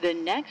The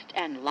next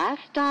and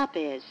last stop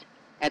is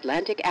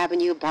Atlantic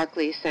Avenue,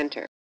 Barclays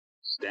Center.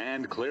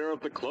 Stand clear of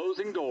the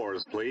closing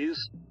doors,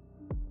 please.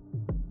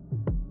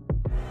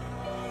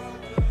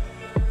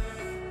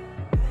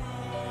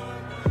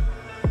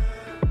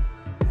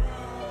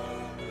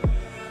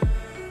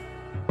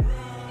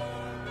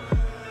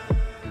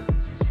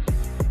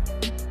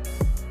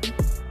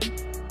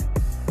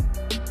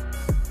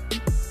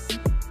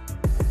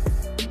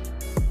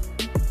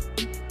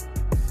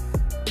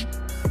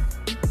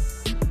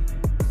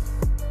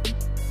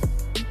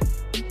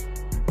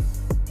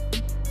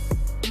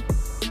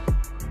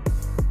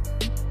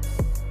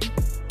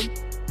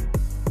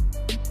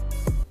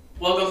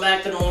 Welcome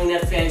back to the Only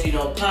Net Fans You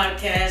Know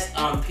podcast.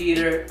 I'm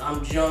Peter.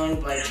 I'm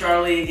joined by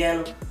Charlie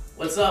again.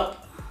 What's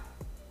up?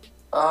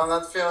 I'm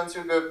not feeling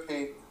too good,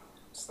 Pete.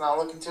 It's not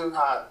looking too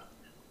hot.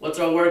 What's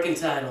our working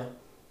title?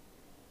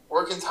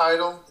 Working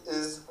title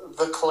is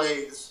The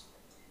Clays.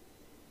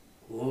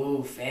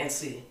 Ooh,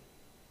 fancy.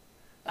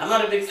 I'm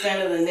not a big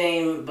fan of the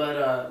name,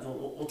 but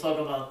we'll talk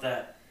about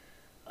that.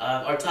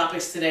 Our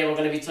topics today, we're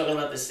going to be talking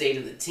about the state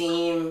of the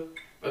team.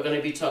 We're going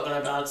to be talking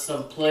about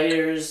some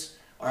players,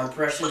 our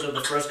impressions of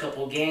the first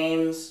couple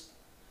games,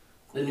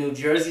 the new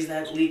jerseys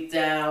that leaked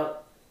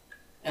out,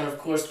 and of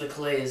course the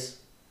Clays.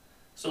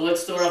 So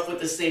let's start off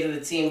with the state of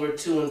the team. We're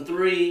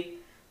 2-3.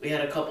 We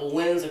had a couple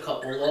wins, a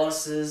couple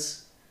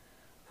losses.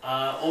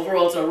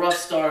 Overall, it's a rough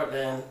start,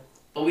 man.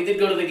 But we did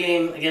go to the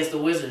game against the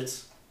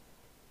Wizards.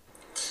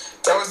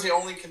 That was the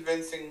only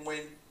convincing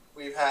win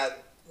we've had.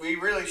 We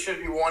really should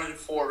be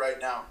 1-4 right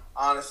now,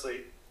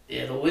 honestly.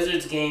 Yeah, the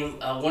Wizards game,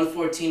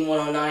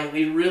 114-109,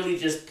 we really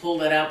just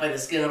pulled that out by the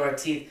skin of our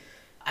teeth.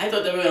 I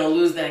thought they were going to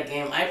lose that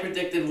game. I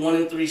predicted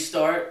 1-3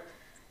 start,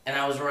 and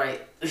I was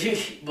right.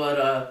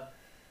 But,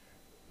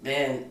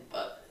 man,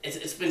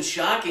 it's been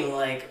shocking.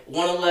 Like,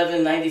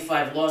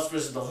 111-95 loss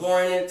versus the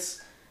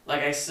Hornets.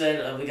 Like I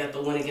said, we got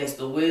the win against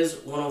the Wiz,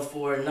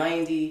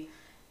 104-90.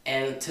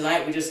 And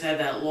tonight we just had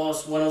that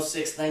loss,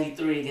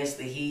 106-93 against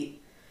the Heat.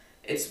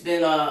 It's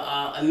been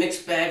a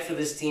mixed bag for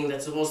this team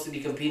that's supposed to be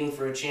competing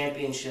for a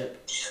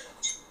championship.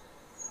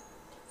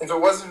 If it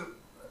wasn't,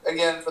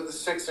 again, for the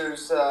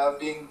Sixers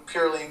being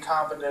purely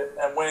incompetent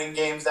and winning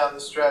games down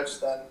the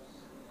stretch, then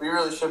we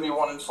really should be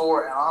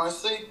 1-4. And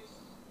honestly,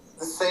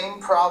 the same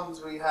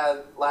problems we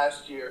had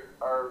last year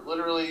are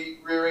literally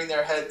rearing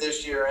their head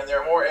this year, and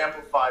they're more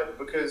amplified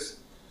because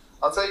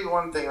I'll tell you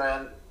one thing,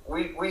 man.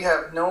 We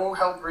have no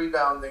help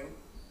rebounding.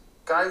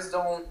 Guys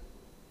don't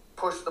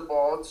push the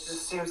ball. It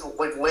just seems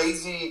like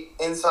lazy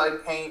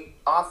inside paint,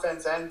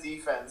 offense and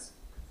defense.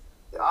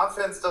 The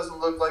offense doesn't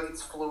look like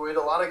it's fluid.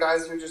 A lot of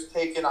guys are just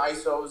taking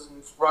ISOs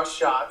and rush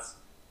shots.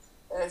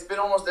 And it's been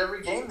almost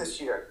every game this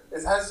year.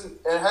 It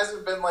hasn't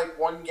been like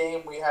one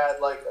game we had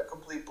like a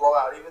complete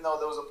blowout, even though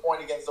there was a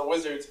point against the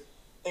Wizards.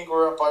 I think we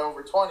were up by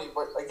over 20.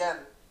 But again,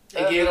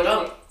 they gave it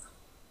up.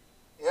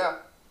 Yeah,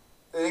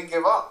 they didn't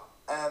give up.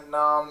 And,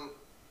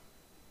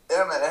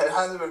 yeah, man, it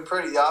hasn't been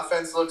pretty. The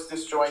offense looks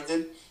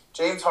disjointed.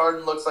 James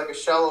Harden looks like a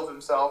shell of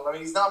himself. I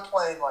mean, he's not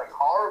playing, like,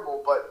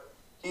 horrible, but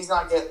he's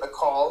not getting the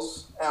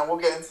calls. And we'll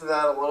get into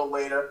that a little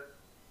later.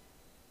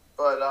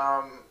 But,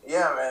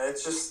 yeah, man,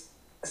 it's just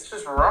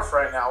rough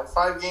right now.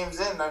 5 games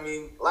in. I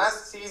mean,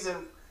 last season,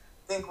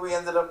 I think we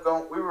ended up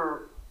we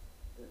were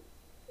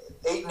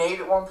 8-8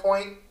 at one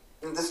point.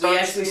 We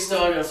actually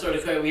started off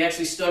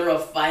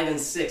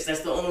 5-6.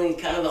 That's the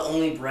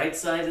only bright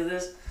side of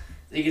this.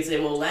 You could say,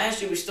 well, last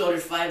year we started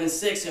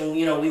 5-6, and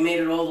we made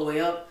it all the way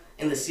up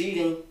in the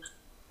seeding.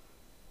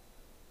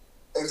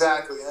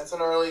 Exactly. That's an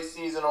early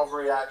season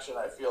overreaction,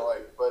 I feel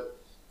like. But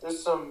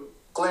there's some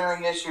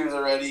glaring issues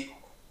already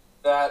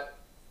that,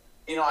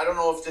 I don't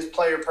know if this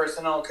player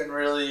personnel can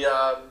really,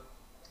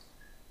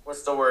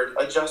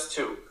 adjust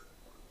to.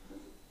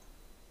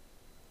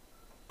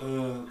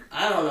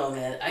 I don't know,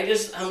 man.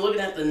 I'm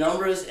looking at the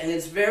numbers, and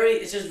it's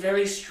just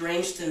very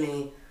strange to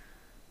me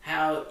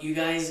how you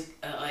guys,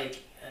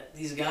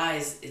 these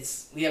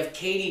guys, we have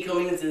Katie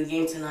coming into the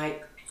game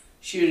tonight,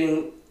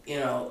 shooting,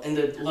 in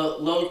the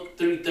low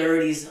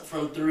 330s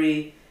from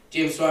 3.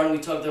 James Harden, we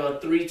talked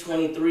about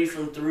 323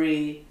 from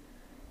 3.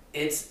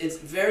 It's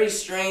very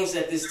strange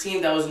that this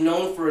team that was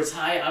known for its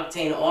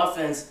high-octane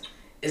offense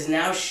is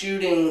now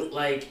shooting,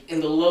 in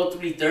the low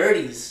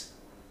 330s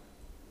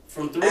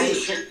from 3.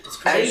 It's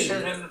crazy.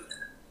 And shooting,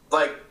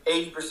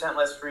 80%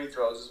 less free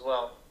throws as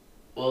well.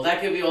 Well, that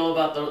could be all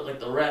about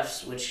the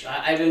refs, which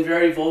I've been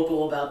very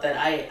vocal about that.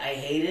 I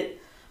hate it.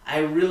 I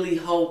really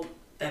hope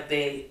that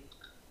they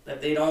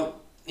don't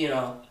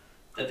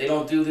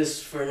do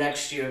this for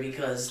next year,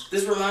 because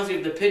this reminds me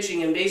of the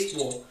pitching in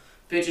baseball.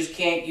 Pitchers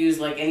can't use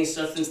any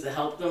substance to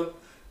help them.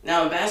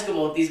 Now in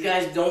basketball, these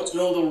guys don't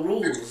know the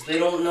rules. They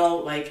don't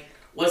know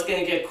what's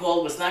gonna get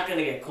called, what's not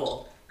gonna get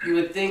called. You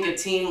would think a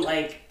team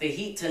like the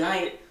Heat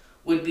tonight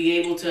would be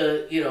able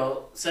to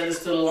send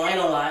us to the line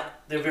a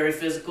lot. They're very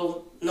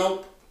physical.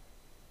 Nope.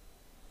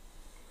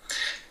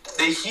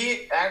 The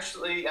Heat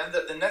actually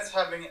ended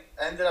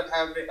up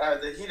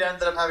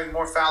having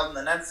more fouls than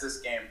the Nets this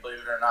game, believe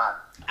it or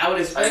not. I would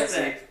expect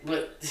that,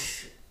 but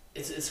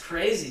It's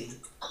crazy.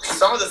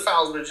 Some of the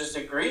fouls were just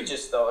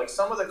egregious, though. Like,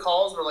 some of the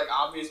calls were, like,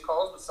 obvious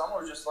calls, but some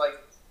were just like,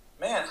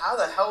 man, how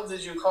the hell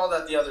did you call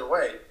that the other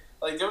way?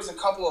 Like, there was a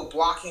couple of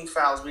blocking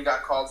fouls we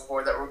got called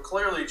for that were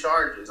clearly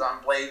charges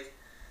on Blake,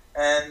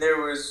 and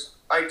there was,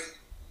 like,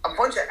 a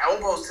bunch of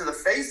elbows to the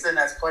face the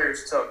Nets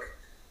players took.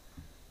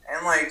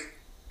 And, like,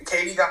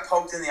 Katie got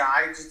poked in the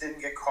eye, just didn't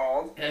get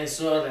called. Yeah, I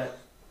saw that.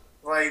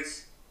 Like,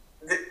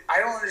 I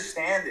don't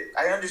understand it.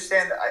 I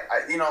understand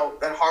that,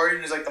 that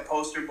Harden is, like, the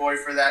poster boy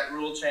for that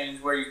rule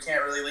change where you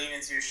can't really lean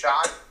into your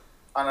shot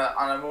on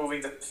a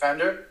moving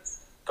defender.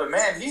 But,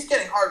 man, he's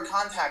getting hard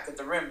contact at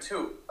the rim,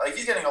 too. Like,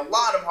 he's getting a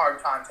lot of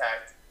hard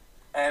contact.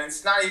 And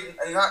it's not even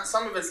 –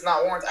 some of it's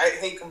not warranted. I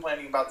hate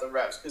complaining about the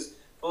refs because,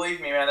 believe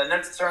me, man, the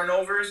Nets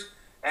turnovers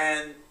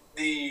and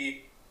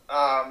the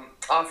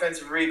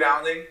offensive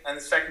rebounding and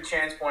the second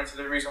chance points are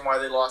the reason why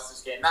they lost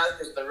this game. Not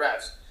because of the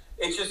refs.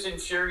 It's just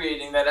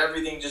infuriating that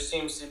everything just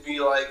seems to be,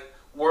 like,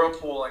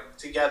 whirlpooling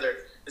together.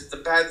 It's the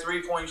bad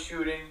three-point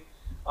shooting.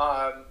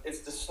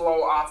 It's the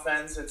slow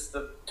offense. It's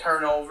the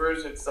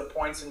turnovers. It's the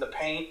points in the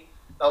paint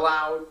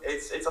allowed.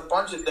 It's a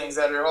bunch of things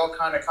that are all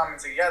kind of coming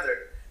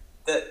together.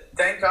 That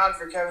thank God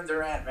for Kevin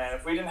Durant, man.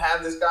 If we didn't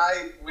have this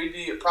guy, we'd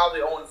be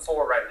probably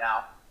 0-4 right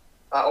now,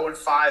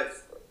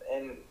 0-5,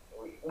 and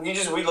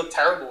we look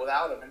terrible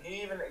without him. And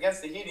he even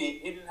against the Heat,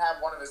 he didn't have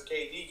one of his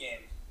KD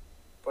games,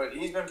 but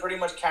he's been pretty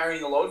much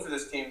carrying the load for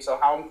this team. So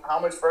how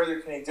much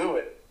further can he do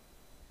it?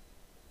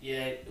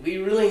 Yeah, we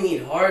really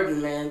need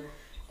Harden, man.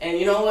 And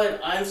you know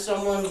what? I'm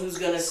someone who's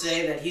gonna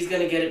say that he's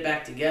gonna get it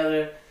back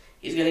together.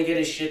 He's going to get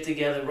his shit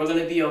together. We're going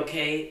to be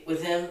okay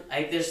with him.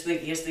 I just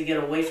think he has to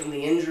get away from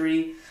the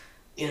injury.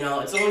 You know,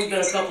 it's only been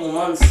a couple of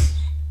months,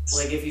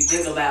 like, if you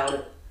think about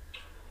it.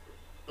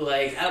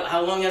 Like,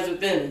 how long has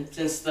it been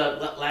since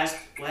the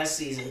last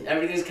season?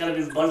 Everything's kind of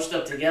been bunched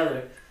up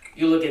together.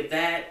 You look at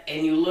that,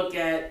 and you look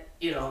at,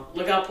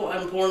 look how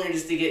important it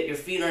is to get your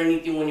feet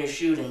underneath you when you're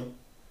shooting.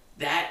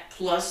 That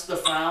plus the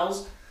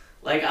fouls.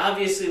 Like,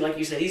 obviously, like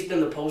you said, he's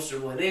been the poster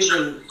boy. They've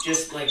been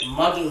just, like,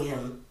 mugging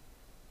him.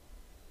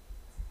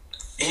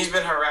 He's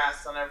been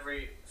harassed on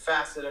every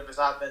facet of his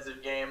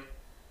offensive game.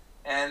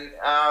 And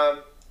I'm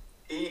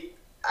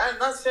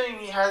not saying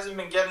he hasn't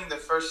been getting the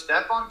first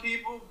step on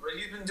people, but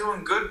he's been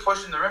doing good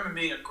pushing the rim and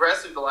being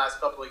aggressive the last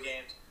couple of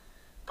games.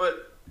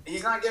 But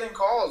he's not getting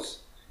calls.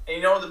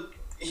 And,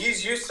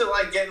 he's used to,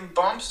 like, getting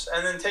bumps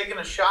and then taking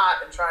a shot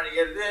and trying to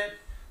get it in.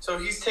 So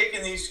he's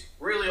taking these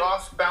really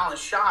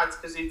off-balance shots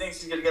because he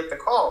thinks he's going to get the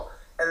call.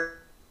 And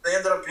they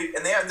end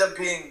up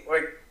being,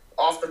 like,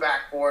 off the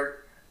backboard,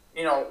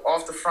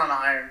 off the front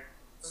iron.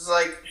 This is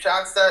like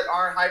shots that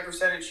aren't high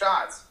percentage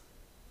shots.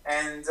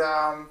 And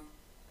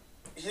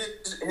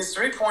his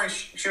three-point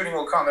shooting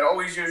will come. It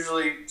always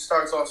usually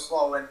starts off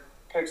slow and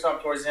picks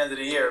up towards the end of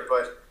the year.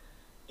 But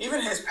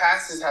even his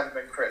passes haven't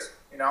been crisp,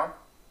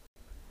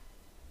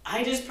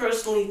 I just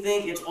personally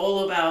think it's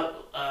all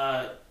about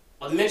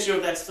a mixture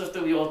of that stuff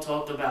that we all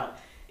talked about.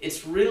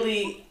 It's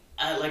really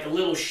like a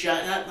little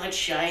shy, not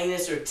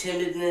shyness or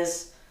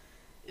timidness.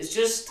 It's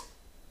just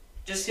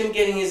him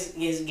getting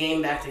his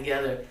game back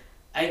together.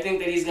 I think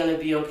that he's going to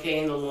be okay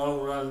in the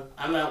long run.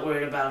 I'm not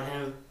worried about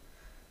him.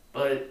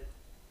 But,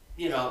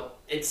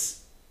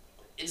 it's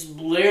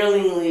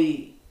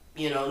blaringly,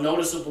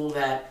 noticeable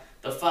that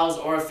the fouls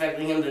are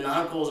affecting him, the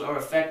non-calls are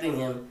affecting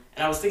him.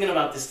 And I was thinking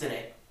about this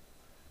today.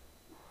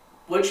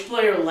 Which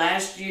player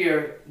last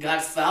year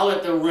got fouled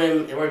at the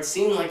rim, or it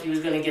seemed like he was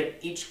going to get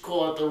each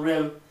call at the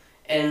rim,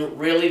 and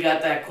rarely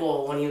got that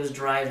call when he was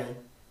driving?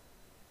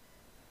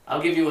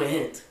 I'll give you a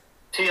hint.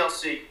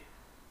 TLC.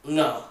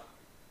 No.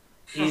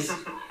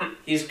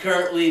 He's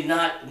currently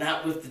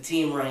not with the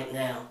team right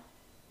now.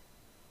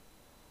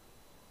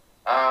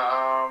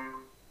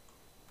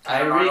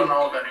 Kyrie. I don't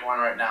know of anyone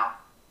right now.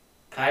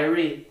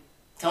 Kyrie.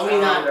 Tell me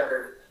not.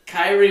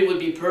 Kyrie would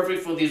be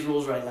perfect for these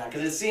rules right now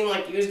because it seemed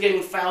like he was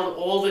getting fouled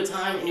all the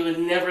time and he would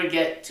never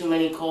get too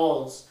many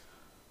calls.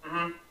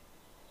 Mhm.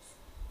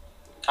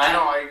 I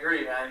know. I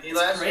agree, man. He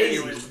was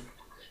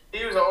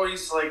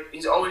always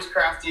he's always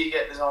crafty,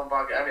 getting his own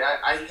bucket. I mean,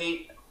 I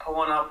hate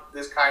pulling up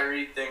this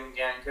Kyrie thing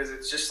again because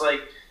it's just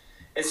like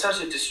it's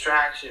such a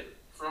distraction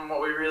from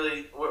what we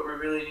really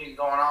need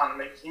going on.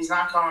 Like, he's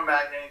not coming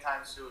back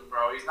anytime soon,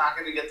 bro. He's not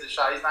going to get the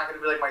shot. He's not going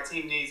to be like, my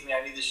team needs me,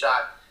 I need the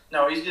shot.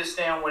 No, he's just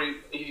staying what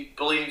he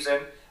believes in.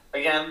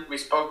 Again, we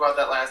spoke about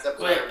that last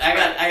episode. Wait, I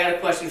got a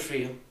question for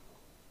you.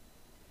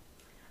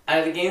 Out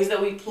of the games that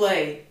we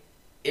play,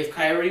 if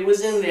Kyrie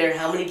was in there,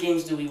 how many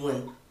games do we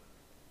win?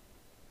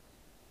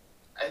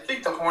 I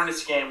think the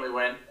Hornets game we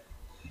win.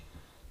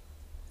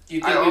 Do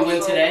you think we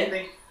win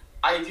today?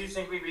 I do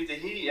think we beat the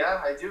Heat.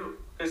 Yeah, I do.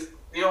 Because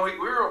we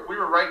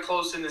were right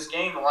close in this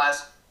game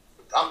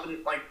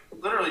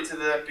literally to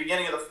the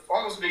beginning of the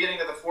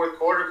fourth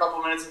quarter, a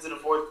couple minutes into the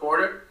fourth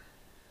quarter.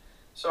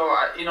 So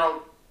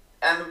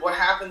and what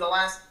happened the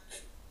last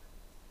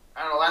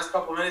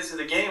couple minutes of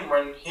the game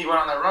when he went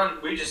on that run,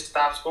 we just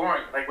stopped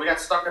scoring. Like, we got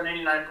stuck on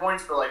 89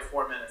 points for like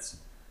 4 minutes.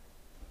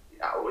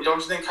 Don't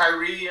you think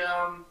Kyrie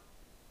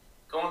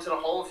going to the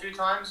hole a few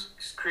times,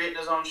 creating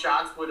his own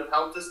shots would have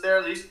helped us there.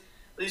 At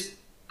least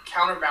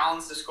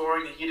counterbalance the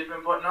scoring that he'd have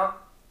been putting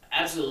up.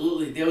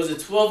 Absolutely. There was a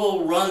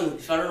 12-0 run,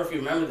 I don't know if you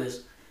remember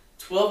this,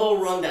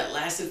 12-0 run that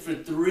lasted for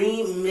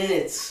 3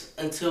 minutes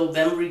until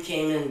Bembry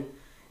came in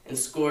and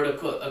scored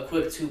a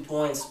quick 2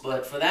 points.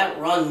 But for that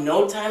run,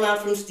 no timeout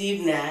from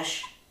Steve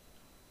Nash,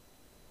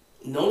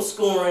 no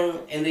scoring,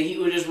 and the Heat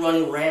were just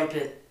running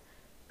rampant.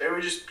 They were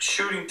just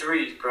shooting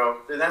threes, bro.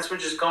 The Nets were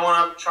just going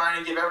up,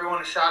 trying to give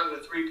everyone a shot at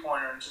a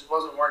three-pointer, and it just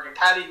wasn't working.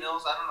 Patty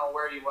Mills, I don't know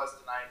where he was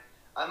tonight.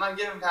 I'm not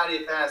giving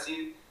Patty a pass.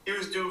 He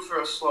was due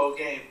for a slow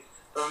game.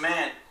 But,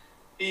 man,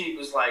 he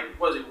was like,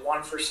 what was he,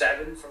 1 for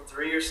 7 from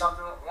 3 or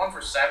something? 1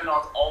 for 7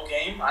 all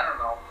game? I don't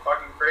know.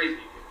 Fucking crazy.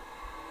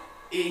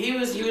 He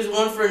was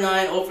 1 for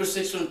 9, 0 for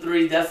 6 from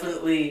 3.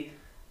 Definitely,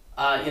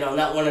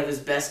 not one of his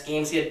best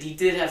games. He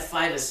did have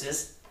 5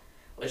 assists,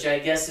 which I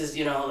guess is,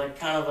 like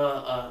kind of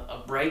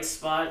a bright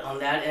spot on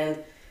that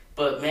end.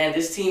 But, man,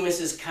 this team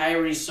misses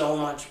Kyrie so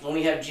much. When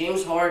we have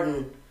James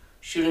Harden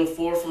shooting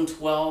 4 from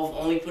 12,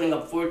 only putting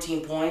up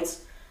 14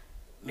 points,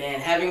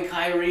 man, having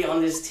Kyrie on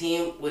this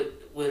team would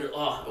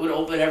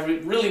open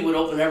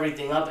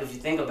everything up if you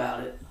think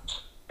about it.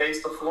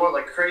 Space the floor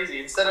like crazy.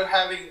 Instead of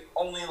having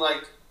only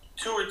like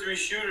 2 or 3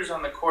 shooters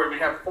on the court, we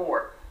have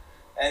 4.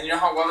 And you know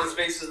how well it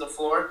spaces the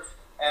floor?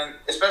 And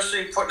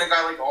especially putting a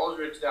guy like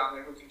Aldridge down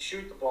there who can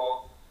shoot the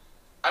ball.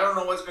 I don't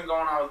know what's been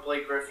going on with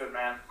Blake Griffin,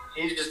 man.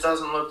 He just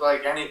doesn't look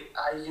like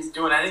he's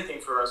doing anything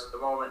for us at the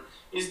moment.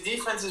 His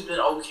defense has been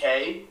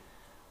okay,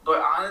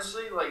 but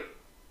honestly, like,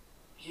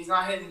 he's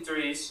not hitting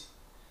threes.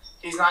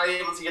 He's not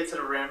able to get to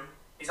the rim.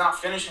 He's not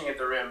finishing at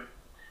the rim.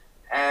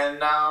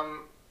 And,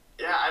 I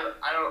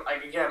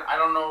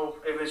don't know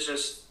if it's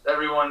just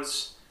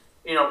everyone's,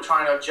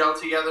 trying to gel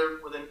together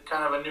with a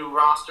kind of a new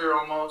roster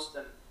almost.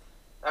 And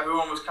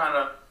everyone was kind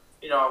of,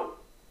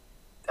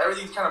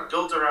 everything's kind of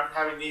built around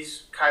having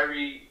these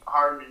Kyrie,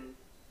 Harden,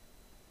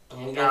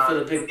 and for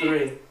the big 3.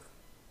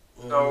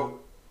 Mm-hmm. So,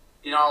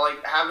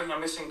 like having a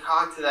missing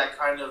cog to that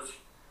kind of,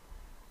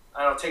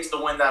 takes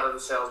the wind out of the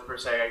sails per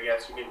se, I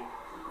guess.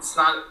 It's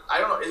not, I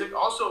don't know, is it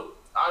also,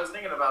 I was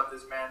thinking about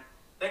this, man.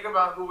 Think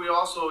about who we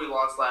lost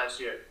last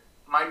year.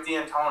 Mike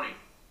D'Antoni.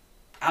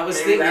 I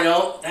was thinking,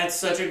 that's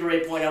such a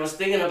great point. I was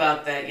thinking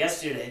about that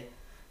yesterday.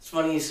 It's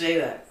funny you say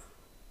that.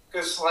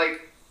 Because,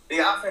 like, the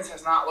offense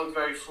has not looked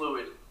very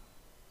fluid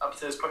up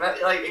to this point.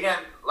 Again,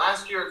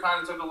 last year it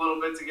kind of took a little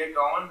bit to get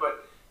going,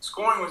 but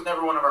scoring was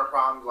never one of our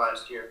problems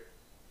last year.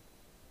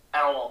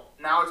 At all.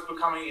 Now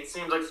it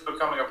seems like it's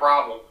becoming a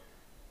problem.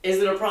 Is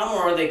it a problem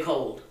or are they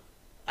cold?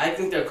 I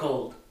think they're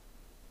cold.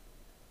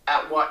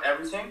 At what?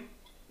 Everything?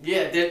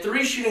 Yeah, their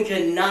 3 shooting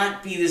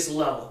cannot be this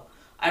low.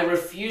 I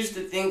refuse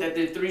to think that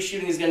their 3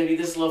 shooting is going to be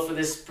this low for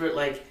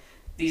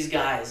these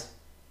guys.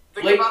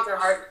 Think about their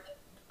height.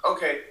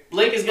 Okay.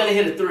 Blake is going to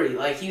hit a 3.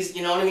 Like, he's,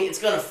 you know what I mean?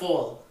 It's going to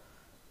fall.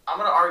 I'm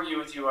going to argue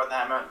with you on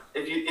that, man.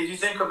 If you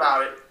think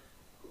about it,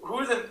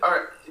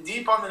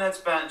 deep on the Nets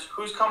bench,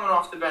 who's coming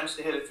off the bench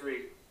to hit a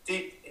 3?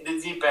 The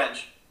deep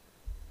bench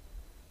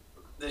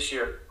this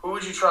year. Who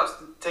would you trust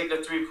to take the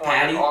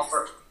 3-pointer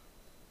offer?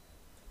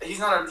 He's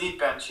not our deep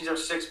bench. He's our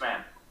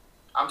 6-man.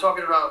 I'm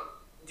talking about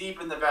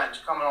deep in the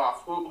bench coming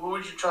off. Who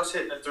would you trust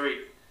hitting a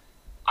 3?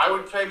 I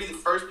would maybe the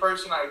first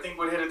person I think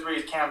would hit a 3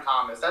 is Cam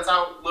Thomas. That's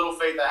how little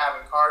faith I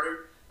have in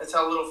Carter. That's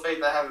how little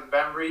faith I have in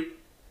Bembry.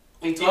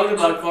 We talked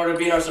about Carter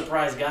being our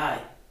surprise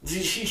guy.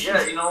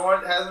 Yeah, you know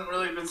what? It hasn't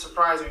really been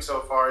surprising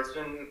so far. It's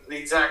been the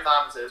exact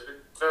opposite. It's been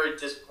very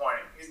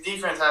disappointing. His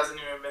defense hasn't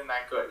even been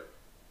that good.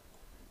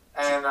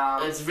 And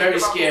it's very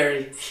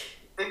scary.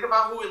 Think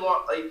about who we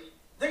lost.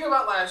 Think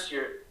about last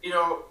year.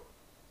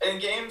 In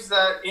games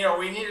that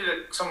we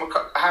needed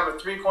have a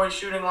 3-point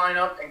shooting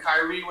lineup, and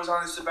Kyrie was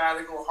on his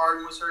sabbatical.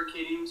 Harden was hurt.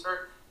 KD was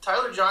hurt.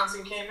 Tyler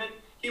Johnson came in.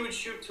 He would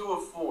shoot 2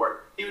 of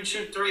 4. He would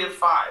shoot 3 of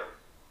 5.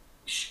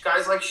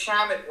 Guys like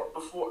Shamet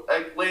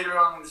later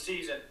on in the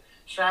season.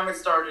 Shamet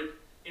started,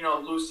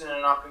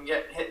 loosening up and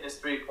hitting his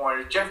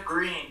 3-pointers. Jeff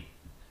Green.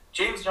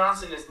 James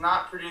Johnson is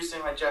not producing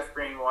like Jeff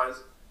Green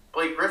was.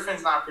 Blake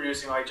Griffin's not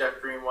producing like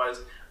Jeff Green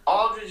was.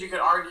 Aldridge, you can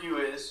argue,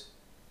 is.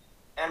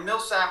 And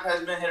Millsap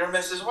has been hit or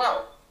miss as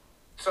well.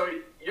 So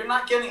you're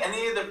not getting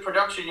any of the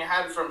production you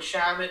had from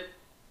Shamet,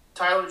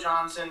 Tyler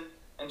Johnson,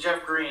 and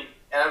Jeff Green,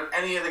 and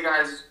any of the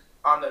guys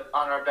on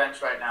our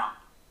bench right now.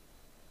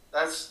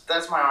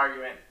 That's my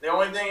argument. The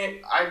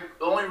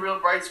only real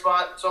bright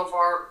spot so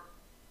far,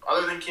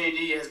 other than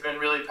KD, has been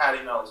really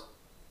Patty Mills,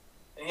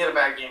 and he had a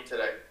bad game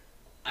today.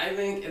 I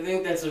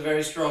think that's a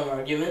very strong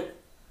argument.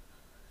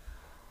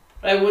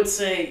 But I would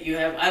say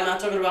I'm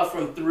not talking about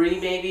from 3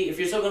 maybe. If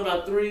you're talking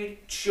about 3,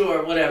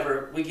 sure,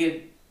 whatever.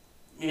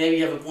 Maybe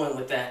you have a point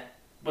with that.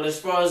 But as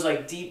far as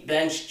deep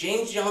bench,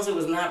 James Johnson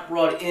was not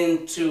brought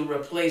in to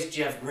replace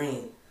Jeff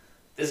Green.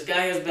 This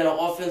guy has been an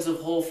offensive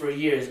hole for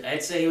years.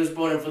 I'd say he was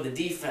brought in for the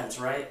defense,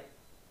 right?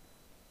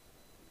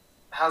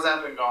 How's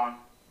that been going?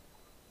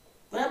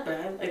 Not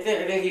bad. I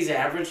think he's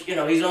average.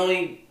 He's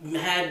only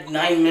had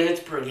 9 minutes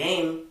per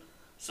game.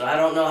 So I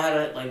don't know how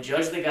to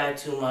judge the guy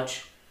too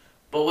much.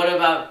 But what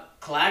about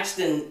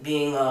Claxton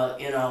being,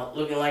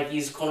 looking like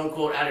he's quote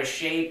unquote out of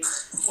shape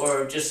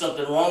or just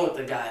something wrong with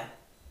the guy.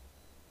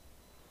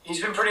 He's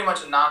been pretty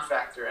much a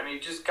non-factor, and he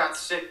just got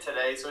sick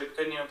today, so he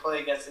couldn't even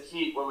play against the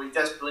Heat where we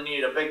desperately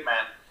needed a big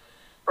man.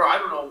 Bro, I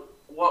don't know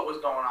what was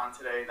going on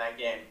today in that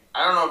game.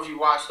 I don't know if you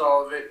watched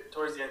all of it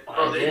towards the end.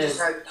 Bro,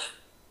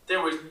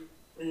 there was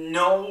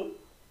no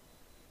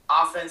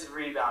offensive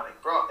rebounding.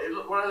 Bro,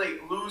 what did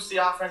they lose the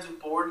offensive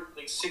board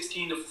like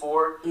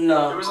 16-4?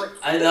 No, it was like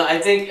I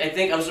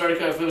think I'm sorry to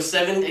cut. If it was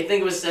I think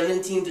it was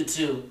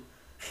 17-2,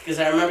 because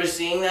I remember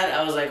seeing that.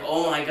 I was like,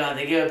 oh my god,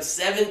 they gave up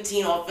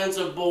 17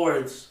 offensive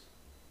boards.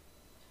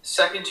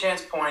 Second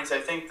chance points. I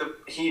think the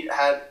Heat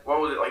had,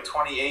 what was it, like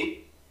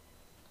 28?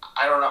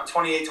 I don't know,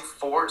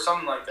 28-4,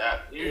 something like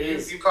that.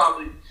 You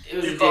probably It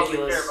was you ridiculous.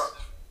 Probably care about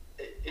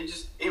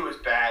it was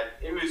bad.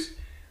 It was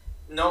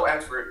no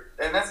effort,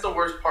 and that's the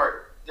worst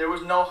part. There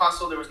was no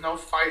hustle. There was no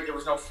fight. There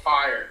was no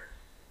fire.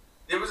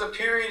 There was a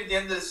period at the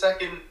end of the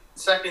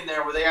second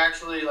there where they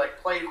actually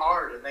like played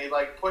hard and they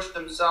like pushed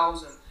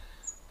themselves and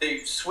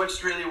they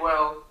switched really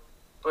well.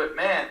 But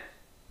man,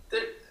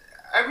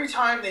 every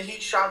time the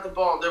Heat shot the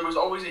ball, there was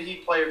always a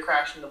Heat player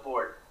crashing the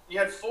board. You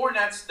had 4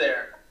 nets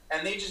there,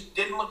 and they just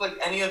didn't look like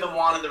any of them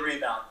wanted the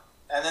rebound.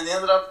 And then they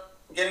ended up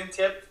getting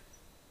tipped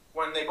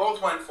when they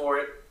both went for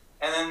it,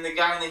 and then the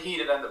guy in the Heat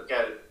had ended up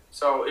getting it.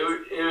 So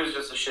it was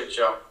just a shit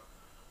show.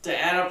 To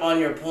add up on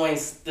your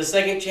points, the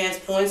second chance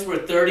points were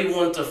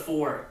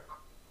 31-4.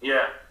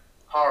 Yeah,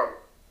 horrible.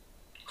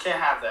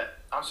 Can't have that.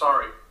 I'm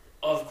sorry.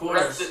 Of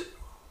course.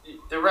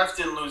 The refs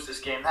didn't lose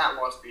this game. That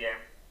lost the game.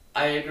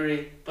 I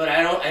agree, but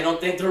I don't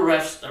think the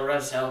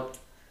refs helped.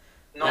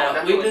 No, now,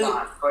 definitely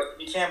not. But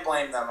you can't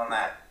blame them on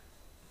that.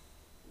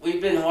 We've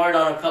been hard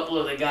on a couple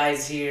of the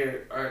guys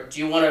here. Or do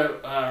you want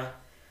to?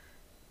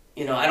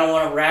 I don't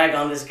want to rag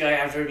on this guy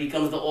after he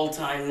becomes the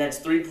all-time Nets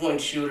 3-point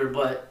shooter,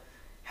 but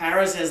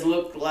Harris has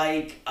looked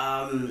like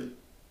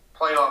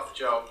playoff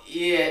Joe.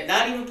 Yeah,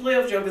 not even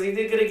playoff Joe because he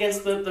did good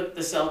against the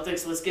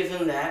Celtics. Let's give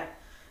him that.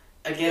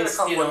 Against he had a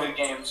couple of good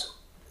games.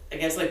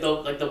 Against like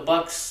the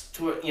Bucks,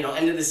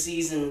 end of the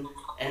season,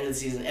 end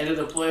of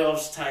the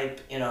playoffs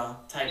type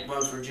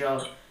run for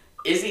Joe.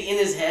 Is he in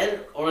his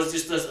head, or is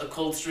it just a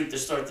cold streak to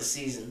start the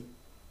season?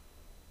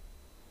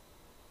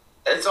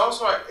 It's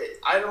also,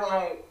 I don't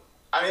know.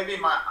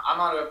 I'm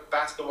not a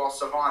basketball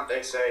savant,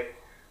 they say,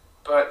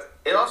 but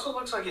it also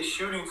looks like his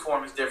shooting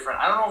form is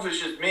different. I don't know if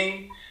it's just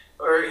me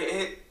or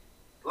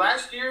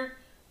last year.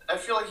 I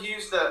feel like he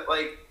used to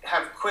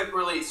have quick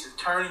releases,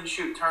 turn and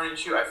shoot.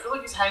 I feel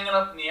like he's hanging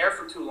up in the air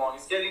for too long.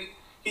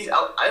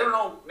 I don't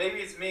know, maybe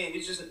it's me.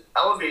 He's just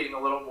elevating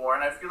a little more,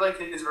 and I feel like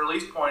his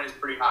release point is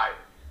pretty high.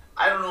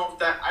 I don't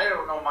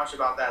know much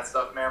about that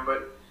stuff, man,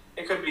 but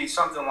it could be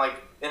something like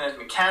in his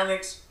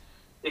mechanics.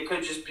 It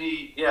could just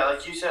be,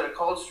 like you said, a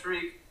cold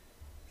streak.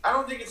 I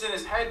don't think it's in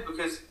his head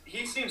because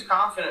he seems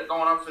confident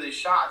going up for these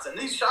shots, and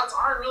these shots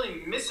aren't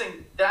really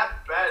missing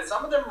that bad.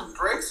 Some of them are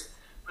bricks,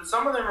 but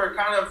some of them are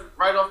kind of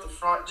right off the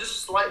front,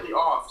 just slightly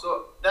off.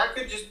 So that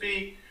could just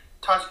be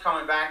touch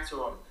coming back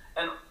to him.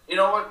 And you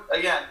know what?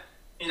 Again,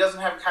 he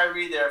doesn't have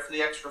Kyrie there for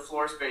the extra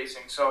floor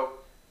spacing, so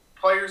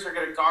players are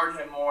going to guard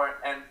him more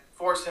and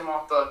force him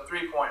off the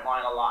three-point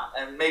line a lot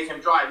and make him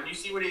drive. And you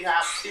see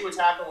what's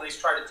happened when he's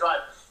trying to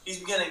drive.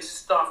 He's getting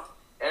stuffed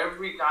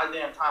every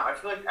goddamn time. I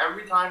feel like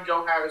every time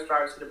Joe Harris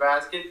drives to the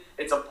basket,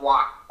 it's a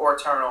block or a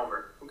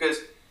turnover because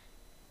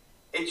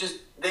it just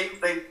they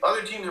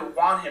other teams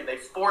want him. They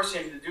force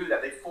him to do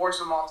that. They force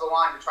him off the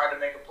line to try to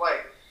make a play.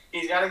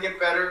 He's got to get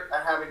better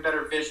at having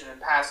better vision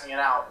and passing it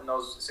out in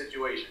those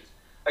situations.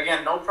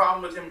 Again, no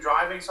problem with him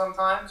driving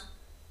sometimes,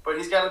 but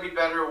he's got to be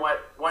better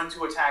when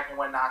to attack and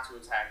when not to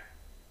attack.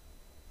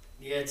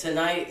 Yeah,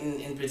 tonight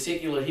in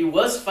particular, he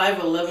was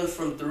 5-11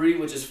 from 3,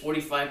 which is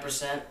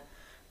 45%,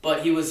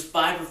 but he was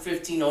 5 of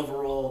 15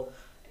 overall.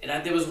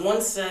 And there was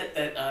one set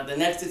that the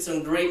Nets did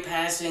some great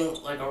passing,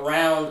 like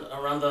around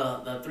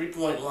the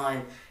 3-point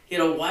line. He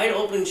had a wide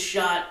open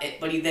shot,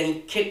 but he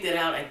kicked it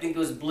out. I think it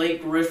was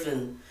Blake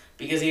Griffin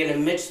because he had a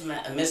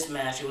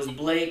mismatch. It was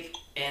Blake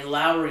and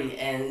Lowry,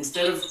 and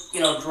instead of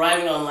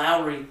driving on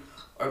Lowry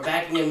or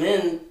backing him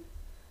in,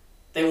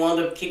 they wound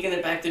up kicking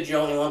it back to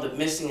Joe, and he wound up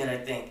missing it, I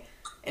think.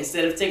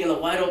 Instead of taking the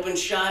wide open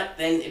shot,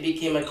 then it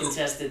became a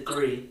contested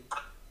 3.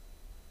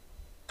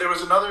 There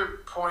was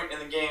another point in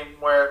the game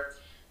where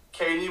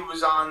KD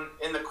was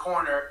in the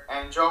corner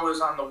and Joe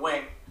was on the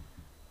wing.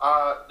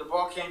 The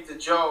ball came to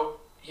Joe.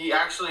 He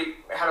actually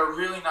had a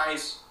really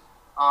nice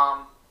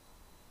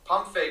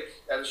pump fake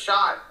at a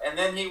shot, and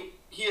then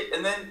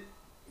then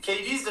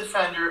KD's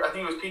defender, I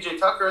think it was PJ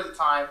Tucker at the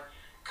time,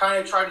 kind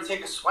of tried to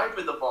take a swipe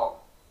at the ball.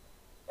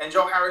 And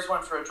Joe Harris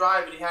went for a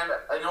drive, and he had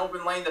an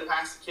open lane to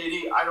pass to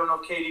KD. I don't know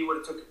if KD would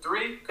have took a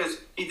 3,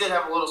 because he did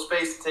have a little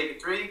space to take a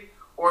 3,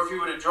 or if he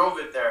would have drove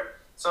it there.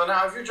 So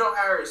now, if you're Joe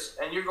Harris,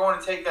 and you're going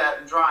to take that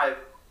and drive,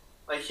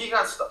 I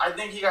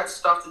think he got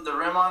stuffed at the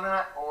rim on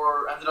that,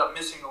 or ended up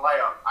missing the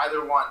layup,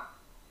 either one.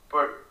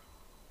 But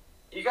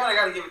you got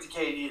to give it to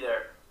KD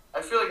there.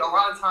 I feel like a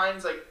lot of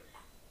times,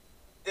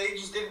 they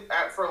just didn't,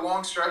 for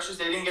long stretches,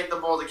 they didn't get the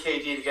ball to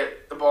KD to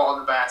get the ball in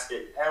the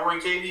basket. And when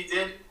KD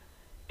did,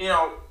 you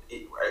know,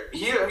 he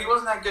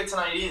wasn't that good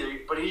tonight either,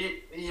 but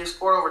he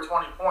scored over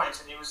 20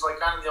 points, and he was like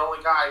kind of the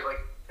only guy like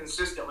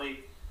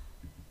consistently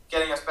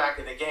getting us back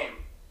in the game.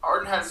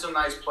 Harden had some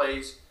nice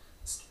plays,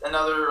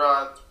 another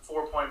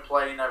 4-point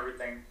play and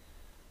everything.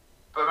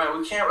 But man,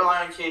 we can't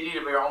rely on KD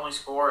to be our only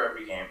scorer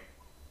every game.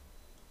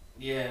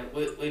 Yeah,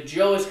 with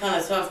Joe it's kind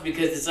of tough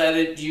because it's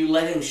either do you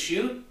let him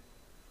shoot,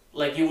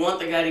 like you want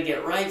the guy to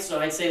get right, so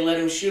I'd say let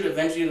him shoot,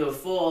 eventually they'll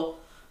fall,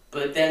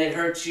 but then it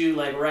hurts you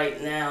like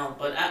right now.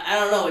 But I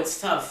don't know,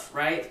 it's tough,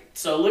 right?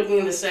 So looking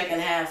in the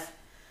second half,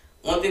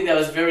 one thing that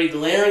was very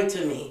glaring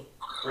to me,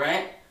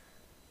 right?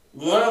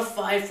 1 of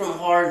 5 from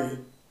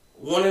Harden,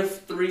 1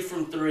 of 3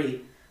 from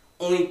 3.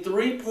 Only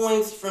 3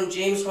 points from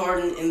James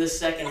Harden in the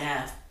second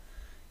half.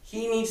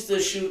 He needs to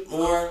shoot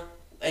more,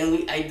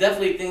 and I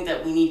definitely think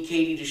that we need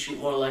KD to shoot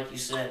more, like you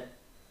said.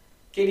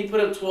 KD put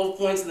up 12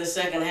 points in the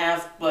second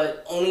half,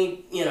 but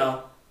only, you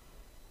know,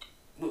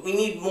 we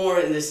need more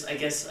in this, I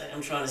guess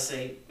I'm trying to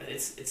say. But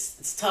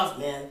it's tough,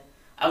 man.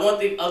 I want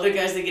the other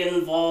guys to get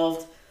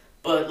involved,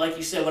 but like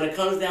you said, when it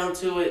comes down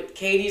to it,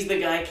 KD's the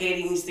guy.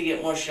 KD needs to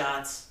get more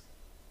shots.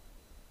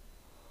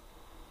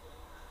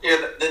 Yeah,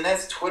 the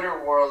Nets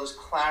Twitter world is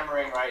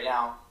clamoring right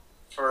now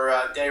for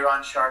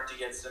Day'Ron Sharpe to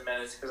get some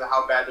minutes because of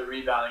how bad the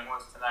rebounding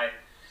was tonight.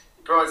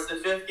 Bro, it's the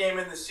 5th game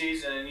in the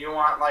season, and you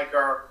want like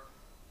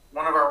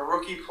one of our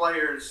rookie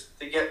players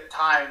to get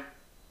time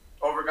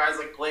over guys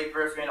like Blake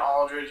Griffin,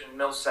 Aldridge, and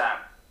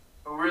Millsap,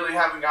 who really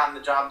haven't gotten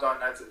the job done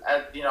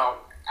at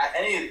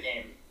any of the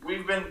game.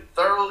 We've been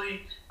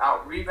thoroughly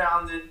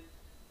out-rebounded,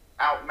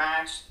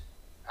 outmatched,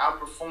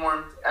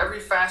 outperformed. Every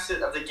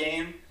facet of the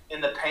game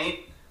in the paint,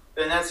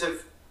 the Nets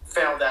have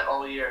failed at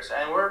all years.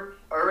 And we're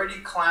already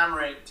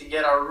clamoring to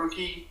get our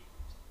rookie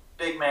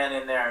big man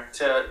in there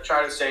to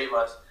try to save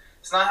us.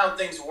 It's not how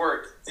things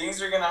work.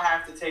 Things are going to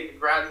have to take a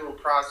gradual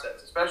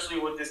process, especially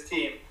with this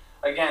team.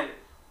 Again,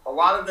 a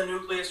lot of the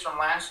nucleus from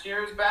last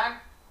year is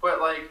back,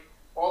 but like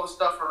all the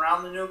stuff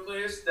around the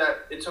nucleus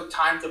that it took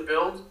time to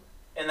build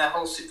in that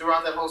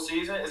throughout that whole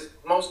season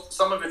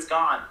some of it's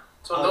gone.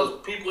 So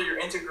those people you're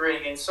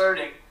integrating,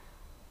 inserting,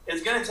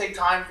 it's going to take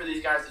time for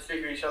these guys to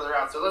figure each other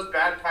out. So those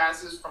bad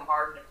passes from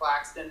Harden to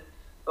Claxton,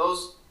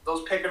 those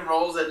pick and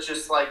rolls that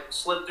just like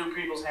slip through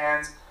people's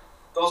hands,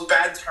 those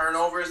bad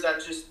turnovers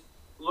that just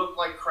look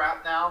like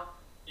crap now,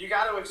 you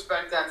got to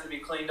expect that to be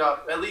cleaned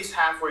up at least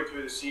halfway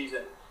through the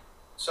season.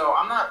 So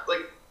I'm not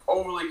like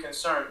overly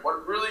concerned.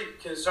 What really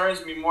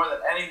concerns me more than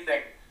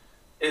anything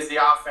is the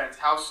offense,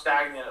 how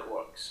stagnant it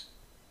looks.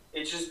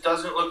 It just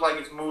doesn't look like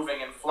it's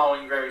moving and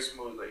flowing very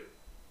smoothly.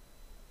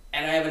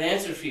 And I have an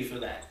answer for you for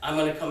that. I'm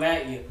going to come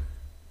at you.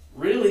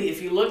 Really,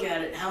 if you look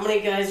at it, how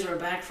many guys are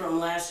back from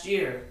last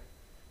year?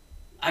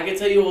 I can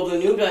tell you all the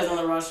new guys on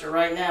the roster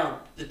right now.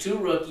 The 2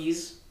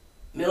 rookies,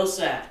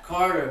 Millsap,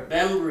 Carter,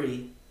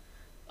 Bembry,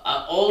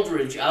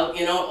 Aldridge.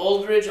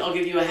 Aldridge, I'll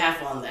give you a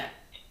half on that.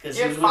 Because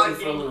he was looking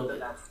for a little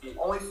bit.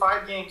 Only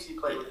 5 games he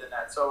played with the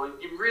Nets. So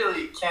you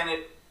really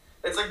can't.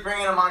 It's like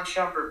bringing Iman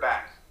Shumpert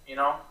back, you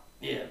know?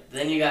 Yeah.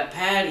 Then you got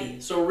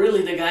Patty. So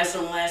really, the guys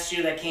from last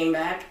year that came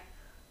back,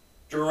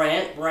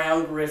 Durant,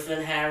 Brown,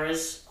 Griffin,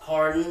 Harris,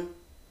 Harden.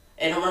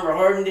 And remember,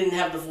 Harden didn't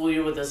have the full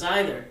year with us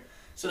either.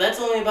 So that's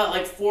only about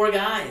like 4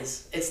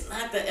 guys. It's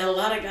not that a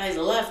lot of guys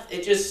left.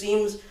 It just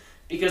seems,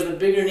 because the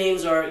bigger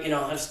names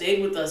have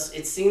stayed with us,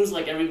 it seems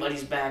like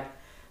everybody's back.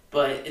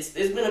 But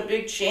there's been a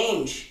big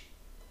change.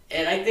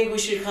 And I think we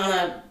should kind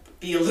of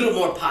be a little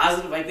more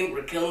positive. I think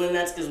we're killing the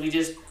Nets because we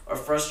just are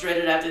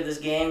frustrated after this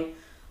game.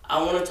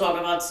 I want to talk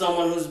about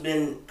someone who's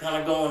been kind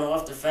of going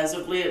off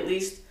defensively at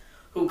least,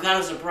 who kind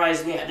of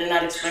surprised me. I did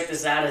not expect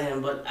this out of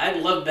him, but I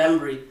love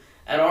Bembry.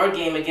 At our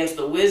game against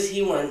the Wiz,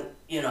 he went,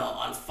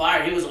 on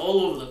fire. He was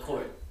all over the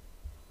court.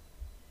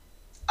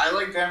 I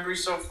like Bembry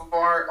so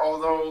far,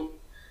 although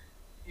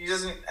he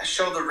doesn't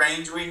show the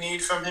range we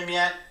need from him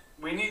yet.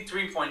 We need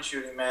 3-point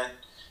shooting, man.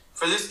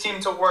 For this team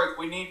to work,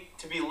 we need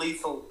to be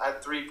lethal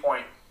at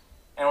 3-point.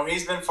 And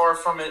he's been far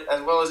from it,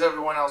 as well as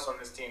everyone else on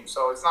this team.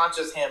 So it's not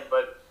just him,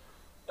 but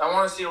I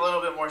want to see a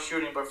little bit more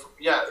shooting. But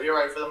yeah, you're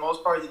right. For the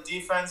most part, the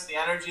defense, the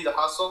energy, the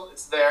hustle,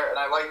 it's there, and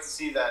I like to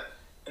see that.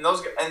 And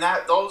those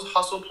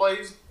hustle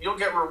plays, you'll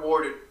get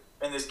rewarded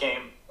in this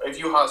game if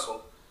you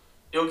hustle.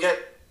 You'll get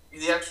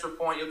the extra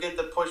point. You'll get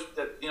the push.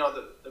 The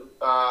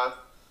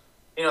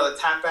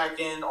tap back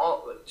in,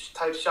 all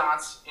type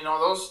shots.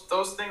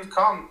 Those things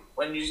come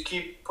when you just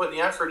keep putting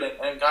the effort in.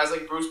 And guys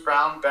like Bruce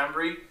Brown,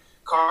 Bembry,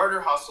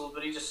 Carter hustles,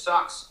 but he just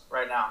sucks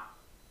right now.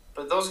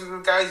 But those are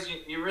the guys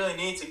you really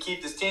need to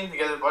keep this team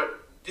together. But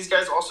these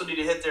guys also need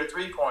to hit their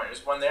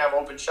 3-pointers when they have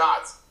open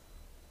shots.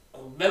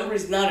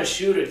 Bembry's not a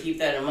shooter, keep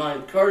that in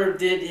mind. Carter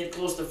did hit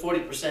close to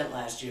 40%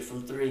 last year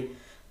from 3.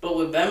 But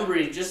with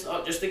Bembry, just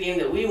the game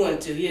that we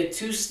went to, he had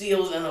 2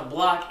 steals and a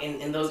block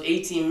in those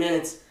 18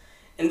 minutes.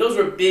 And those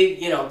were big,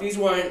 these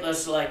weren't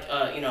just like,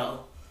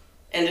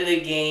 end of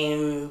the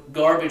game,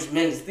 garbage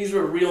minutes. These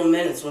were real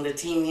minutes when the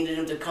team needed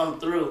him to come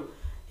through.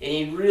 And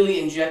he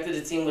really injected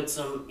the team with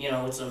some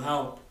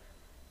help.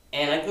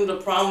 And I think the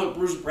problem with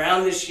Bruce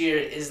Brown this year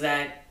is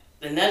that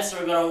the Nets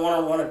are going to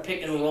want to run a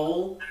pick and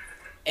roll,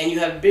 and you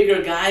have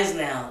bigger guys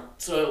now.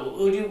 So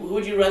who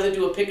would you rather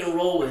do a pick and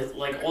roll with,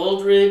 like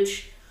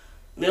Aldridge,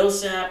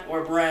 Millsap,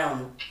 or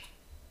Brown?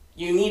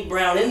 You need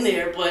Brown in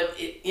there, but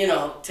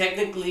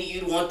technically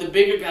you'd want the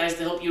bigger guys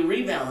to help you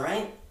rebound,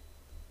 right?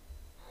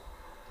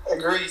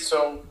 Agree.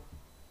 So,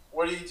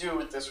 what do you do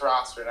with this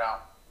roster now?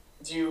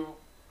 Do you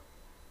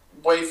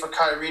wait for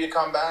Kyrie to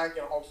come back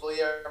and hopefully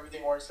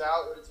everything works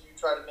out, or do you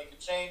try to make a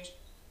change?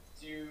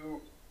 Do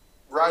you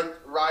ride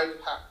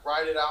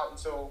it out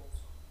until,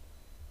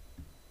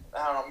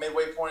 I don't know,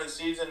 midway point of the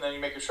season, then you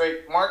make a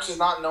trade? Marks is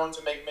not known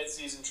to make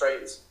mid-season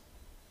trades,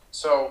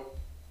 so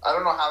I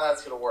don't know how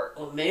that's going to work.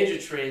 Well, major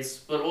trades,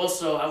 but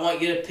also I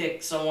want you to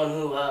pick someone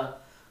who, a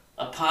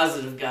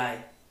positive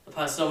guy,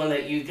 someone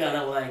that you kind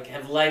of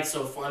have liked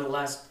so far in the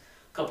last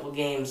couple of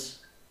games.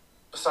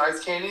 Besides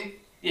KD?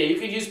 Yeah, you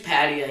could use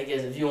Patty, I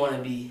guess, if you want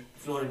to be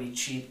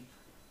cheap.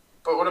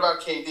 But what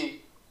about KD?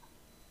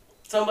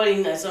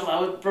 I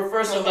would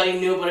prefer somebody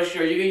new, but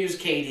sure, you could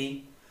use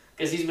KD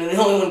because he's been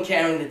the only one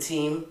carrying the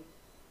team.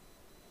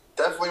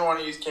 Definitely want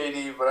to use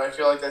KD, but I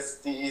feel like that's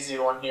the easy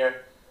one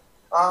here.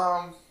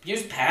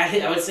 Use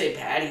Patty. I would say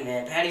Patty,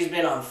 man. Patty's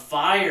been on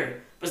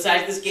fire.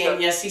 Besides this game,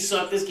 yes, he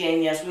sucked this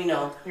game. Yes, we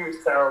know. He was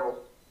terrible.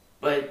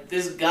 But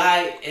this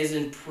guy has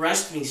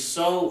impressed me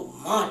so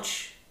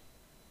much.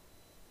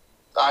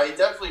 He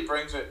definitely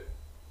brings it.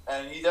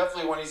 And he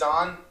definitely, when he's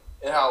on,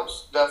 it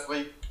helps.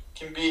 Definitely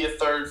can be a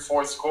third,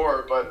 fourth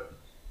scorer, but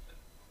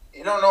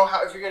you don't know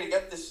if you're going to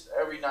get this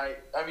every night.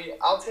 I mean,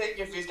 I'll take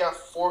if he's got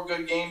 4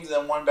 good games and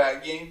then 1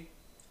 bad game.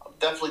 I'll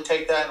definitely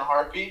take that in a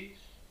heartbeat.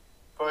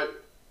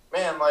 But,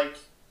 man,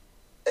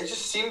 it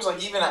just seems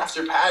like even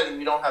after Patty,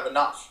 we don't have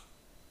enough.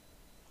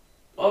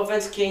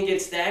 Offense can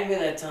get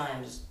stagnant at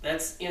times.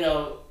 That's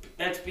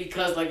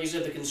because, like you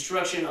said, the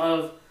construction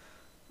of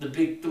the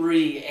big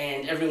three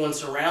and everyone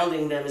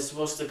surrounding them is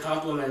supposed to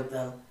complement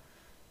them.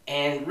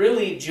 And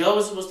really, Joe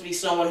is supposed to be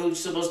someone who's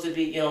supposed to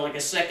be, like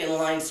a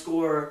second-line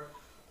scorer.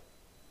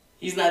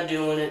 He's not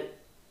doing it.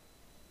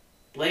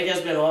 Blake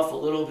has been off a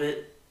little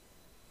bit.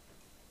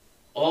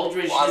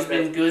 Aldridge has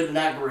been good,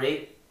 not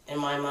great, in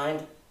my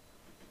mind.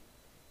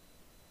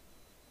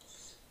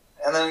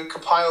 And then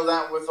compile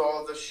that with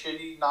all the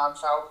shitty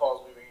non-foul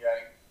calls we've been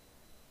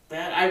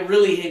getting. I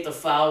really hate the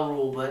foul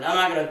rule, but I'm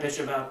not going to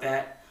bitch about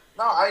that.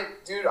 No,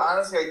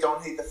 honestly, I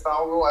don't hate the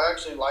foul rule. I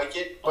actually like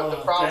it. But the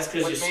problem that's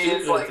because you're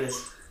stupid at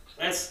this.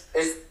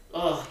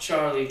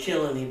 Charlie, you're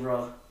killing me,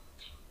 bro.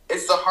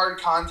 It's the hard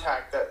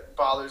contact that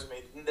bothers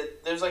me.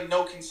 There's,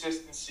 no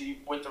consistency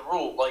with the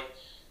rule.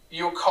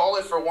 You'll call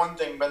it for one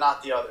thing, but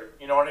not the other.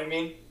 You know what I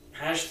mean?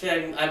 I've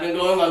been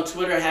going on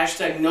Twitter,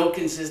 #no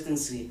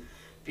consistency.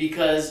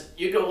 Because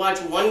you could watch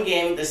one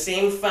game, the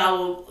same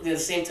foul, the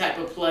same type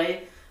of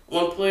play.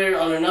 One player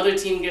on another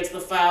team gets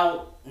the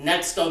foul,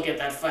 Nets don't get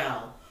that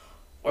foul.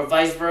 Or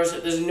vice versa.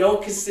 There's no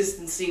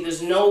consistency.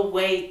 There's no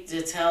way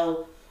to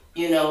tell,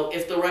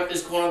 if the ref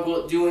is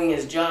quote-unquote doing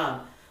his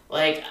job.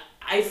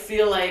 I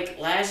feel like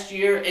last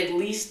year, at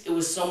least it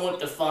was somewhat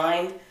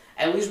defined.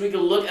 At least we could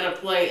look at a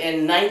play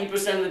and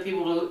 90% of the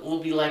people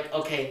will be like,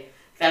 okay,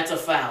 that's a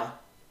foul.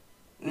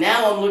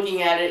 Now I'm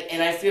looking at it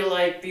and I feel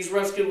like these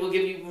refs will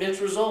give you mixed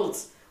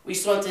results. We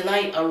saw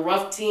tonight a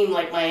rough team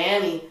like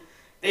Miami.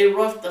 They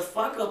roughed the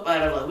fuck up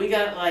out of us. We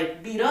got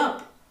beat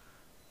up.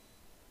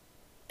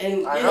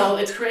 And,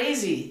 it's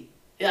crazy.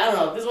 Yeah, I don't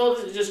know. This all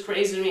is just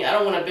crazy to me. I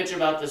don't want to bitch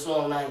about this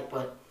all night,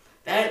 but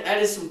that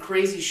is some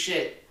crazy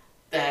shit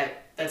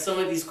that some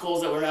of these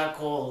calls that were not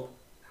called.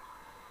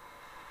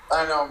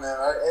 I know, man.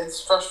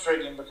 It's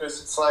frustrating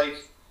because it's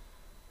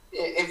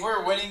if we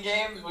were winning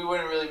games, we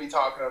wouldn't really be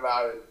talking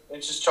about it.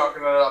 It's just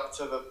chalking it up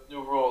to the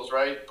new rules,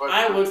 right? But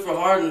I would for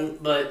Harden,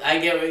 but I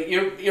get it.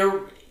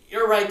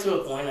 You're right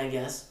to a point, I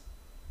guess.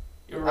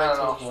 You're right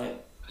to a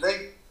point.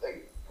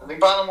 The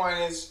bottom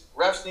line is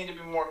refs need to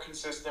be more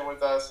consistent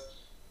with us.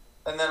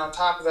 And then on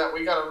top of that,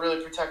 we got to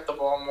really protect the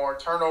ball more.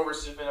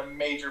 Turnovers have been a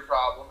major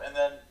problem. And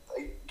then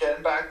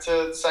getting back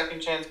to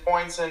second chance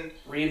points and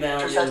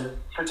rebounding,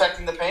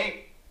 protecting the paint.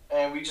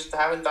 And we just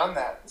haven't done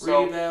that.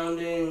 So,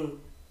 rebounding.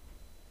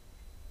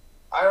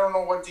 I don't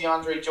know what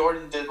DeAndre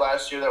Jordan did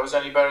last year that was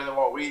any better than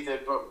what we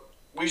did, but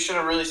we should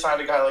have really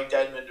signed a guy like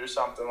Dedmon or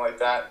something like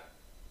that.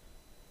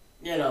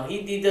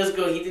 He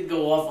did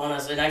go off on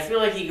us, and I feel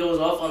like he goes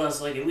off on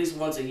us at least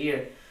once a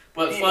year.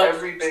 But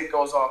every bit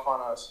goes off on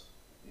us.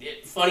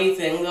 Funny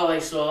thing though, I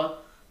saw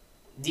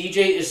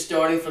DJ is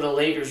starting for the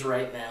Lakers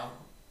right now,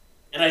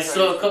 and I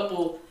saw a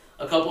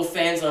couple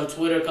fans on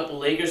Twitter, a couple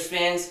Lakers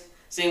fans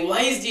saying,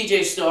 "Why is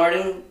DJ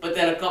starting?" But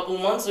then a couple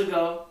weeks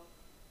ago,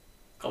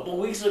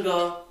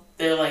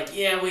 they're like,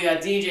 "Yeah, we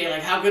got DJ.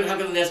 How could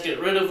the Nets get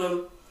rid of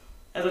him?"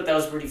 I thought that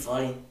was pretty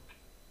funny.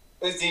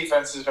 His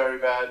defense is very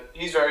bad.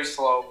 He's very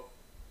slow.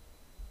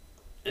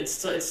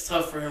 It's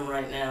tough for him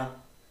right now.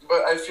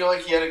 But I feel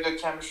like he had a good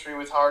chemistry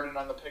with Harden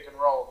on the pick and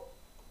roll.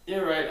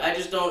 You're right. I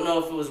just don't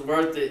know if it was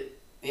worth it,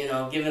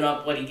 giving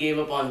up what he gave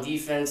up on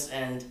defense,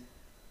 and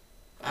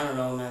I don't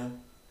know,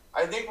 man.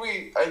 I think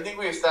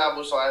we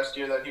established last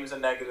year that he was a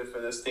negative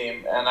for this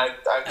team, and I'm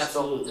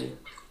Absolutely. still.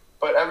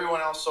 But everyone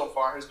else so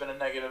far has been a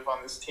negative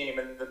on this team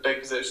in the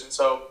big position.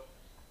 So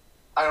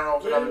I don't know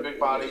if another big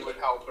body would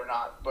help or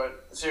not.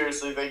 But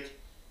seriously,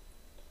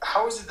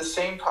 how is it the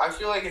same? I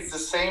feel like it's the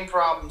same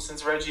problem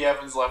since Reggie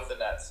Evans left the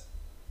Nets.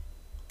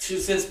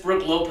 Since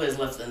Brook Lopez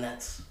left the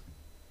Nets.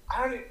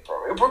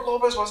 Brook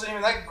Lopez wasn't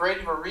even that great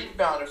of a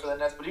rebounder for the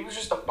Nets, but he was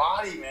just a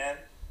body, man.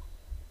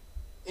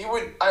 I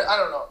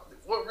don't know.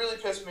 What really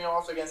pissed me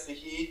off against the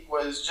Heat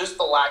was just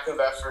the lack of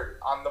effort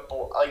on the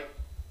board. Like,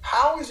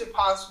 how is it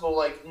possible,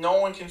 like, no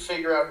one can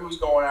figure out who's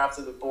going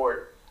after the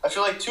board? I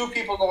feel like 2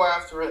 people go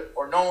after it,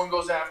 or no one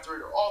goes after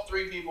it, or all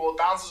 3 people, it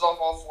bounces off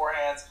all 4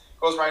 hands,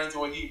 goes right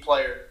into a Heat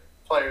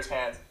player's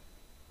hands.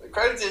 The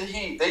credit to the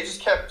Heat, they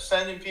just kept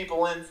sending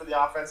people in for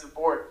the offensive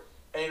board.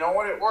 And you know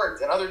what? It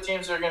worked. And other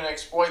teams are going to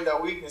exploit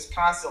that weakness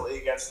constantly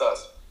against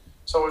us.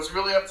 So it's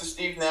really up to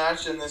Steve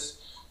Nash and this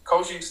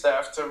coaching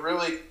staff to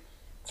really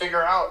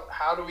figure out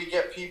how do we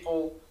get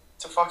people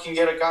to fucking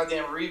get a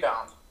goddamn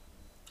rebound.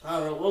 I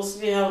don't know. We'll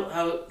see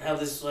how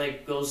this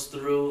goes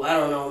through. I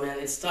don't know, man.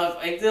 It's tough.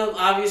 I feel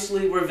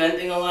obviously we're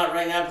venting a lot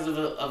right now because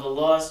of a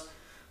loss,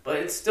 but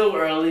it's still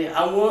early.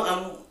 I'm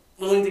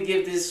willing to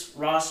give this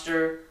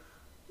roster,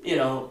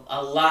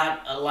 a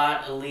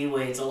lot of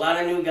leeway. It's a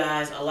lot of new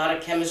guys. A lot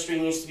of chemistry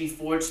needs to be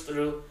forged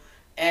through,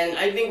 and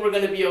I think we're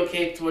going to be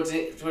okay towards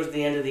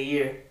the end of the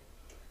year.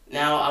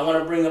 Now, I want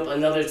to bring up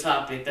another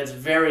topic that's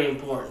very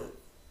important.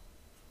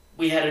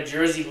 We had a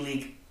jersey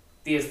leak,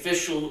 the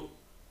official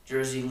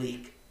jersey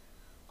leak.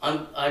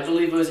 I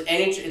believe it was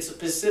it's a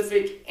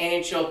Pacific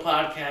NHL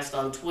podcast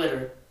on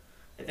Twitter.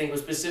 I think it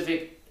was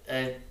Pacific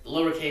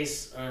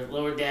lowercase or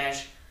lower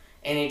dash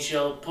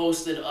NHL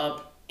posted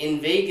up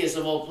in Vegas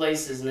of all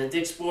places in the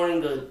Dick's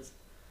Sporting Goods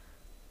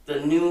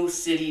the new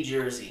city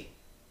jersey.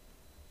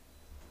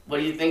 What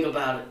do you think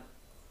about it?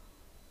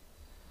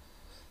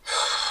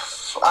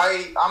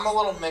 I'm a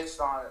little mixed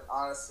on it,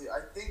 honestly. I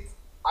think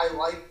I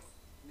like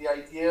the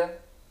idea.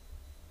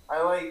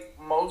 I like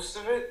most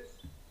of it.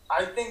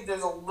 I think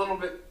there's a little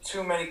bit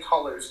too many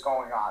colors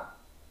going on.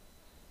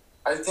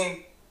 I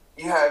think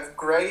you have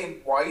gray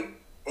and white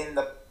in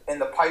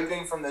the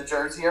piping from the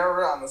jersey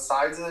area on the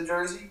sides of the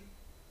jersey.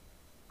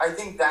 I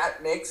think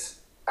that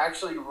mix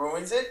actually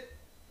ruins it,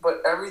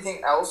 but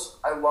everything else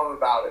I love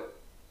about it.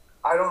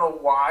 I don't know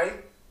why.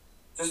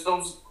 Just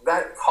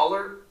that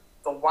color,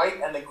 the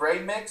white and the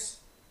gray mix,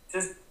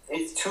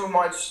 it's too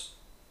much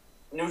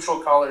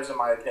neutral colors in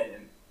my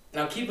opinion.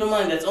 Now keep in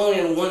mind that's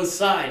only on one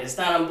side. It's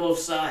not on both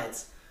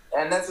sides.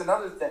 And that's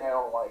another thing I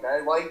don't like. I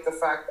don't like the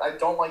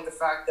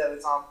fact that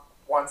it's on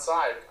one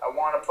side. I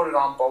want to put it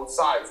on both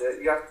sides.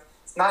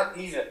 It's not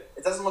even.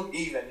 It doesn't look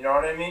even. You know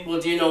what I mean? Well,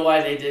 do you know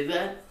why they did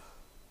that?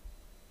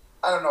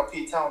 I don't know,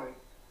 Pete. Tell me.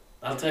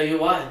 I'll tell you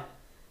why.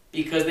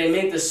 Because they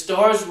made the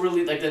stars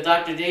really like the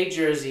Dr. Day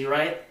jersey,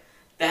 right?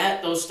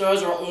 Those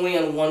stars are only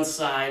on one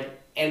side,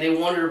 and they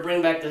wanted to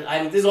bring back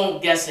this is all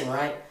guessing,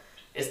 right?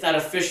 It's not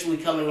officially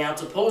coming out.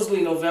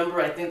 Supposedly November.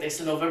 I think they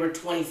said November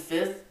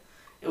 25th.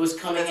 It was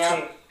coming 15th.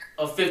 out.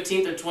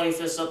 15th or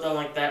 25th, something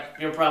like that.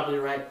 You're probably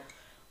right.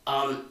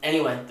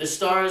 Anyway, the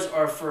stars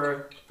are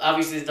for,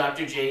 obviously, the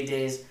Dr. J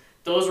days.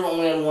 Those are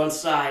only on one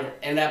side.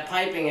 And that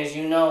piping, as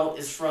you know,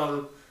 is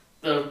from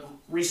the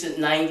recent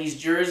 90s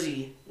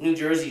New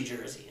Jersey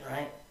jersey,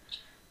 right?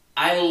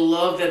 I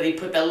love that they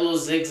put that little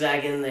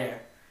zigzag in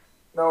there.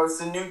 No, it's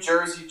the New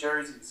Jersey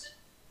jerseys.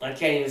 I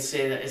can't even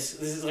say that. This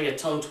is like a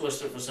tongue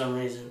twister for some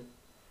reason.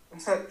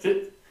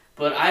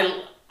 But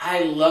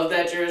I love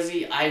that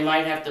jersey. I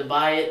might have to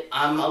buy it.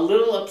 I'm a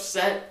little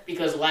upset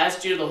because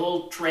last year the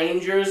whole train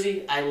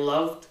jersey I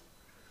loved,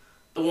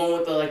 the one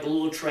with the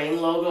little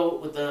train logo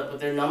with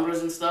their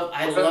numbers and stuff.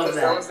 I love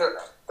that.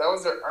 That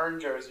was their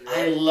earned jersey, right?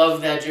 I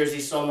love that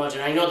jersey so much,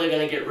 and I know they're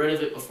gonna get rid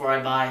of it before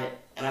I buy it,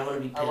 and I'm gonna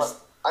be pissed.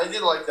 I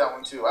did like that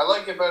one too. I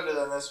like it better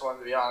than this one,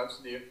 to be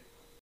honest with you.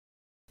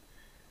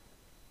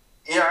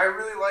 Yeah, I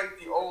really like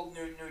the old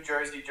New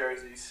Jersey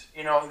jerseys.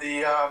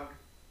 The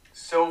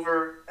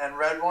silver and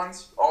red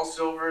ones, all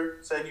silver,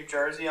 said New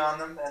Jersey on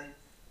them, and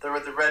they're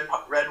with the red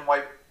and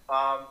white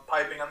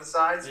piping on the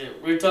sides. Yeah,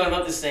 we were talking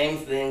about the same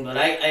thing, but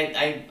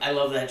I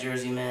love that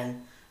jersey,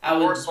 man. I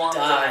would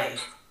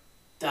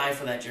die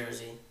for that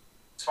jersey.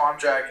 Swamp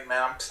Dragon,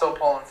 man. I'm still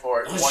pulling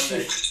for it one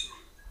day.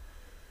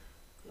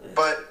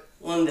 But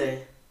one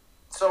day.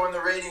 So in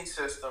the rating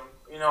system,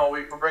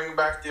 we're bringing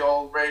back the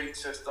old rating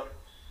system.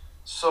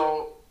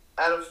 So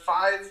out of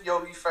 5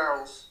 Yogi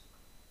Ferrells.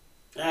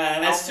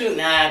 That's too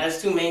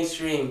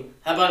mainstream.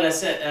 How about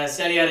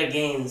Seriata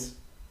Gaines?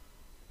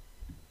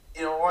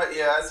 You know what?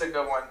 Yeah, that's a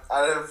good one.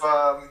 Out of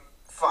 5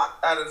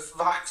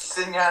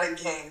 Seriata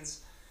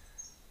Gaines,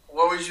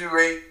 what would you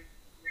rate?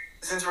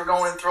 Since we're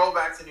going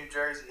throwback to New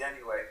Jersey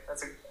anyway,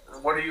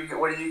 what do you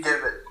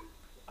give it?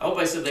 I hope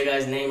I said the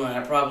guy's name right.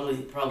 I probably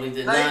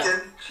did not. No, you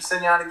did.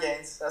 Seriata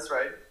Gaines. That's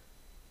right.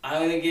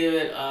 I'm gonna give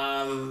it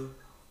I'm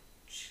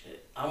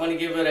gonna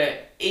give it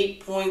a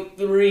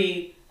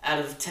 8.3 out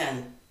of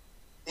 10.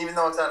 Even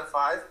though it's out of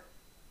 5?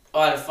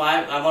 Oh, out of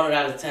 5? I want it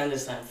out of 10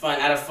 this time. Fine,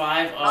 out of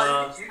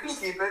 5. You can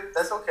keep it.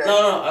 That's okay.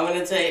 No. I'm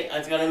gonna take.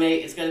 It's gonna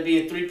be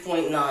a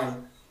 3.9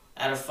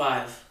 out of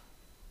 5.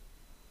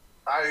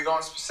 Alright, you're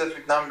going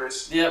specific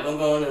numbers. Yep, I'm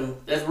going in.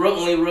 That's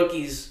only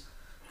rookies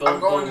I'm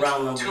going go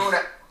round numbers.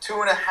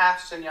 2.5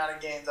 Zenyatta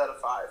games out of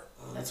 5.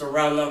 That's a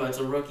round number. It's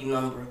a rookie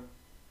number.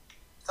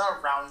 It's not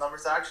a round number.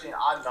 It's actually an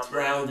odd number. It's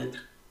rounded.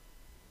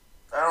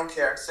 I don't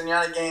care.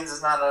 Zenyatta Gaines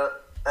is not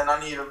an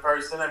uneven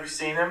person. Have you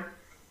seen him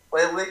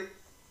lately?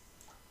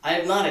 I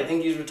have not. I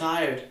think he's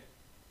retired.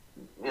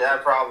 Yeah,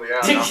 probably.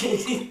 I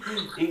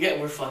don't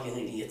know. We're fucking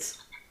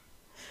idiots.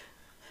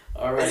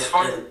 All right. It's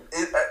funny.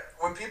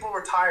 When people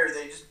retire,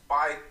 they just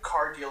buy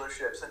car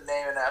dealerships and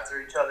name it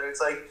after each other.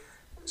 It's like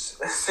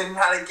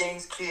Zenyatta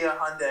Gaines, Kia,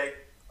 Hyundai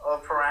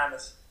of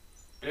Paramus.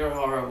 You're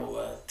horrible,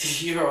 man.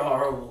 You're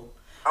horrible.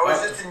 I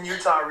was just in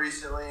Utah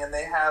recently, and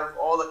they have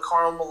all the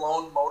Karl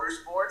Malone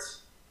motorsports.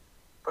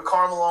 But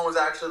Karl Malone was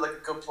actually like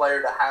a good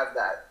player to have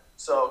that.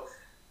 So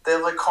they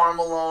have like Karl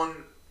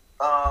Malone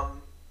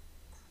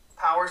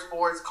Power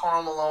Sports,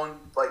 Karl Malone,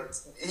 like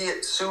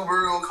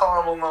Subaru,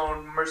 Karl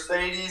Malone,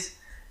 Mercedes.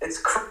 It's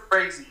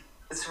crazy.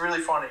 It's really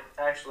funny,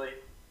 actually.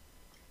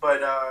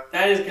 But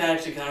that is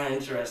actually kind of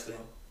interesting,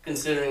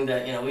 considering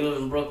that we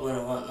live in Brooklyn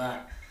and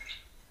whatnot.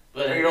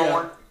 But you don't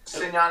want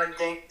Zenyatta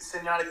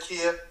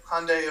Kia,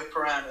 Hyundai of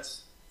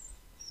Paramus.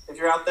 If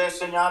you're out there,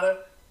 Zenyatta,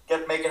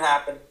 make it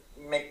happen.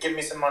 Give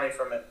me some money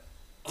from it.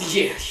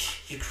 Yeah,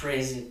 you're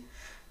crazy.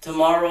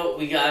 Tomorrow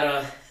we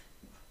got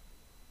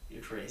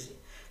You're crazy.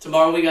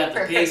 Tomorrow we got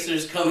the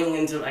Pacers coming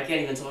into. I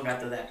can't even talk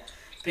after that.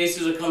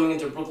 Pacers are coming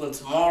into Brooklyn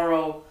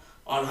tomorrow.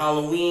 On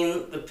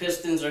Halloween, the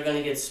Pistons are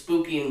gonna get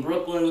spooky in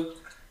Brooklyn.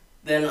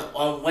 Then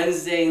on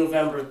Wednesday,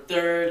 November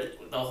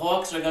 3rd, the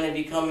Hawks are gonna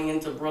be coming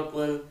into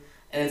Brooklyn.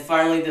 And then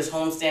finally, this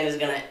homestand is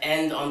going to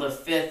end on the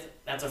 5th.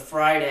 That's a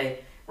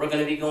Friday. We're going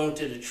to be going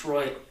to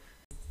Detroit.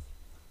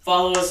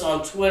 Follow us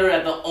on Twitter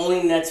at the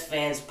Only Nets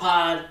Fans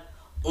Pod.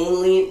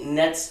 Only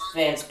Nets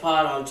Fans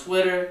Pod on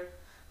Twitter.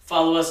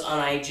 Follow us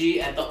on IG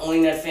at the Only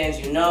Net Fans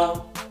You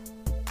Know.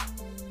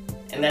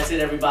 And that's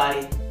it,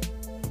 everybody.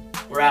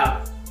 We're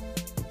out.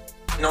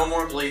 No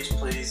more bleach,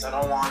 please. I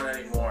don't want it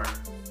anymore.